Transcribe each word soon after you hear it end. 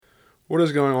What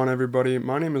is going on, everybody?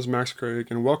 My name is Max Craig,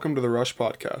 and welcome to the Rush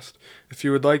Podcast. If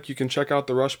you would like, you can check out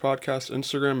the Rush Podcast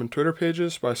Instagram and Twitter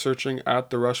pages by searching at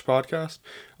the Rush Podcast.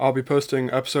 I'll be posting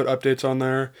episode updates on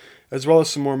there, as well as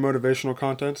some more motivational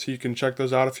content, so you can check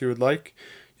those out if you would like.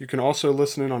 You can also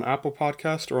listen in on Apple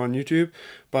Podcast or on YouTube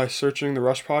by searching the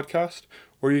Rush Podcast,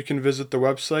 or you can visit the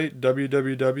website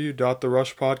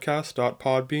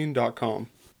www.therushpodcast.podbean.com.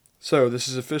 So, this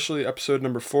is officially episode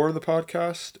number 4 of the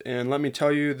podcast, and let me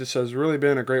tell you, this has really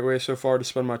been a great way so far to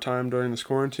spend my time during this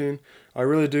quarantine. I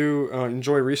really do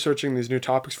enjoy researching these new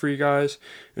topics for you guys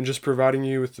and just providing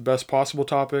you with the best possible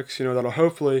topics, that'll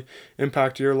hopefully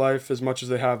impact your life as much as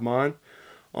they have mine.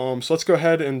 So let's go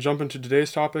ahead and jump into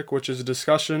today's topic, which is a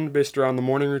discussion based around the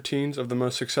morning routines of the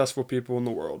most successful people in the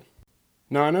world.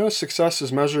 Now, I know success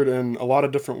is measured in a lot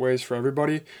of different ways for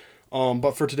everybody.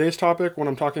 But for today's topic, when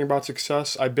I'm talking about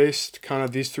success, I based kind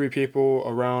of these 3 people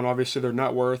around obviously their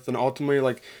net worth and ultimately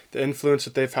like the influence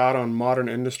that they've had on modern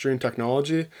industry and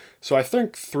technology. So I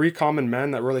think 3 common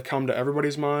men that really come to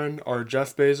everybody's mind are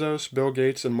Jeff Bezos, Bill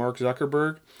Gates, and Mark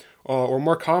Zuckerberg, or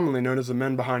more commonly known as the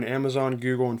men behind Amazon,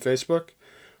 Google, and Facebook,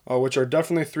 which are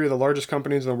definitely 3 of the largest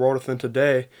companies in the world within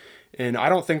today. And I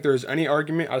don't think there's any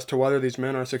argument as to whether these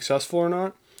men are successful or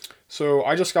not. So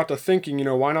I just got to thinking,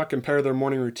 why not compare their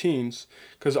morning routines?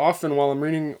 Because often while I'm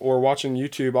reading or watching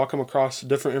YouTube, I'll come across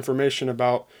different information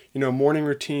about, morning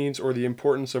routines or the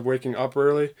importance of waking up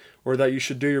early or that you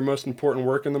should do your most important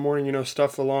work in the morning,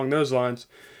 stuff along those lines.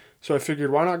 So I figured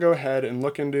why not go ahead and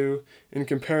look into and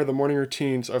compare the morning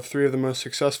routines of 3 of the most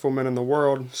successful men in the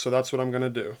world. So that's what I'm going to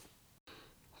do.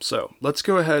 So let's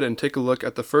go ahead and take a look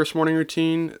at the first morning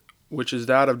routine, which is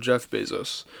that of Jeff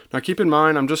Bezos. Now keep in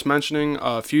mind, I'm just mentioning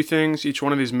a few things each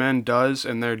one of these men does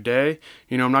in their day.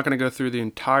 I'm not going to go through the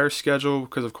entire schedule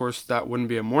because of course that wouldn't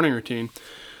be a morning routine.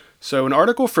 So an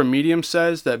article from Medium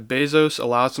says that Bezos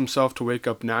allows himself to wake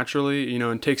up naturally,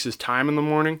 and takes his time in the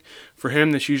morning. For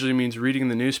him, this usually means reading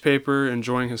the newspaper,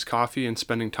 enjoying his coffee, and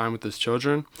spending time with his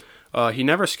children. He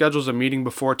never schedules a meeting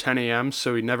before 10 a.m.,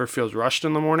 so he never feels rushed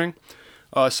in the morning.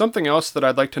 Something else that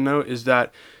I'd like to note is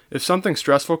that if something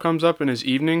stressful comes up in his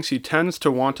evenings, he tends to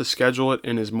want to schedule it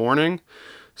in his morning.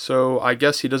 So I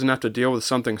guess he doesn't have to deal with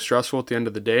something stressful at the end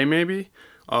of the day, maybe.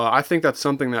 I think that's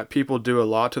something that people do a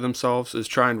lot to themselves, is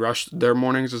try and rush their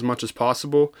mornings as much as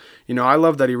possible. I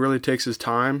love that he really takes his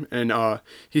time, and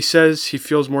he says he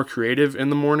feels more creative in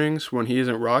the mornings when he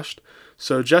isn't rushed.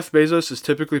 So Jeff Bezos is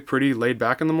typically pretty laid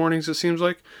back in the mornings, it seems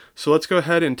like. So let's go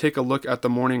ahead and take a look at the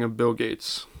morning of Bill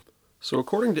Gates. So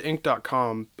according to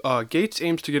Inc.com, Gates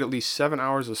aims to get at least 7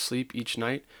 hours of sleep each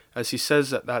night, as he says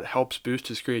that helps boost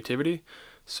his creativity.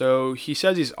 So he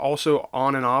says he's also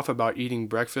on and off about eating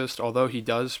breakfast, although he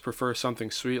does prefer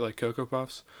something sweet like Cocoa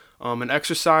Puffs. An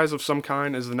exercise of some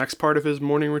kind is the next part of his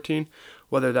morning routine,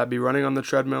 whether that be running on the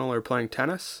treadmill or playing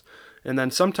tennis. And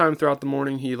then sometime throughout the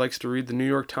morning, he likes to read the New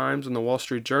York Times and the Wall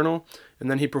Street Journal,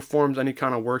 and then he performs any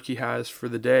kind of work he has for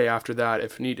the day after that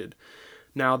if needed.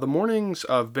 Now, the mornings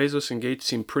of Bezos and Gates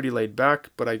seem pretty laid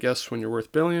back, but I guess when you're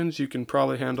worth billions, you can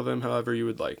probably handle them however you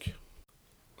would like.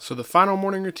 So the final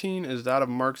morning routine is that of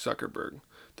Mark Zuckerberg,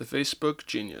 the Facebook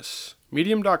genius.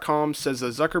 Medium.com says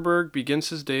that Zuckerberg begins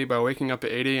his day by waking up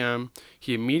at 8 a.m.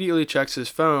 He immediately checks his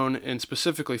phone, and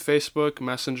specifically Facebook,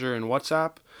 Messenger, and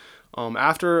WhatsApp.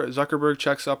 After Zuckerberg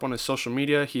checks up on his social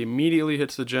media, he immediately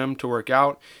hits the gym to work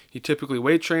out. He typically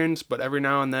weight trains, but every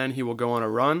now and then he will go on a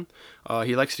run.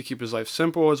 He likes to keep his life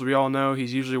simple. As we all know,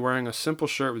 he's usually wearing a simple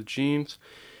shirt with jeans.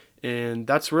 And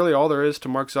that's really all there is to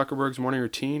Mark Zuckerberg's morning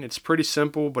routine. It's pretty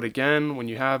simple, but again, when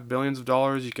you have billions of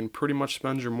dollars, you can pretty much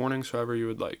spend your mornings however you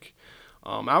would like.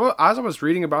 As I was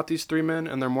reading about these 3 men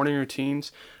and their morning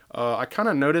routines, I kind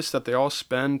of noticed that they all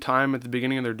spend time at the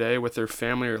beginning of their day with their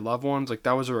family or loved ones. Like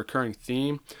that was a recurring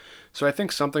theme. So I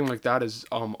think something like that is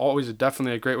always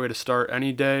definitely a great way to start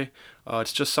any day.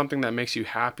 It's just something that makes you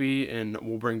happy and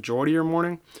will bring joy to your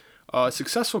morning.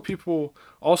 Successful people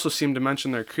also seem to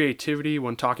mention their creativity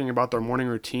when talking about their morning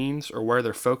routines or where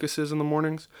their focus is in the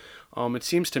mornings. It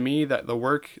seems to me that the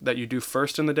work that you do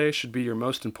first in the day should be your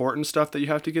most important stuff that you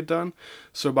have to get done.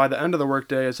 So by the end of the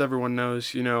workday, as everyone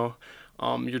knows, you're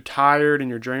tired and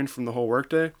you're drained from the whole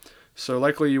workday. So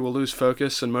likely you will lose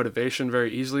focus and motivation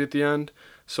very easily at the end.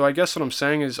 So I guess what I'm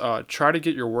saying is try to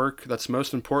get your work that's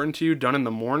most important to you done in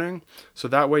the morning, so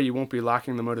that way you won't be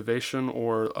lacking the motivation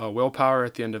or willpower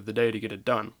at the end of the day to get it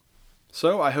done.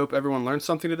 So I hope everyone learned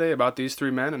something today about these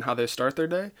three men and how they start their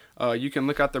day. You can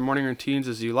look at their morning routines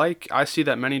as you like. I see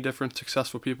that many different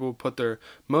successful people put their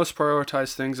most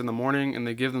prioritized things in the morning and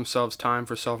they give themselves time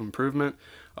for self-improvement.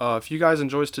 If you guys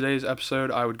enjoyed today's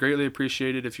episode, I would greatly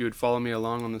appreciate it if you would follow me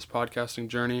along on this podcasting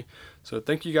journey. So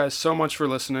thank you guys so much for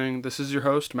listening. This is your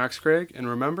host, Max Craig, and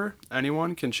remember,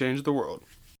 anyone can change the world.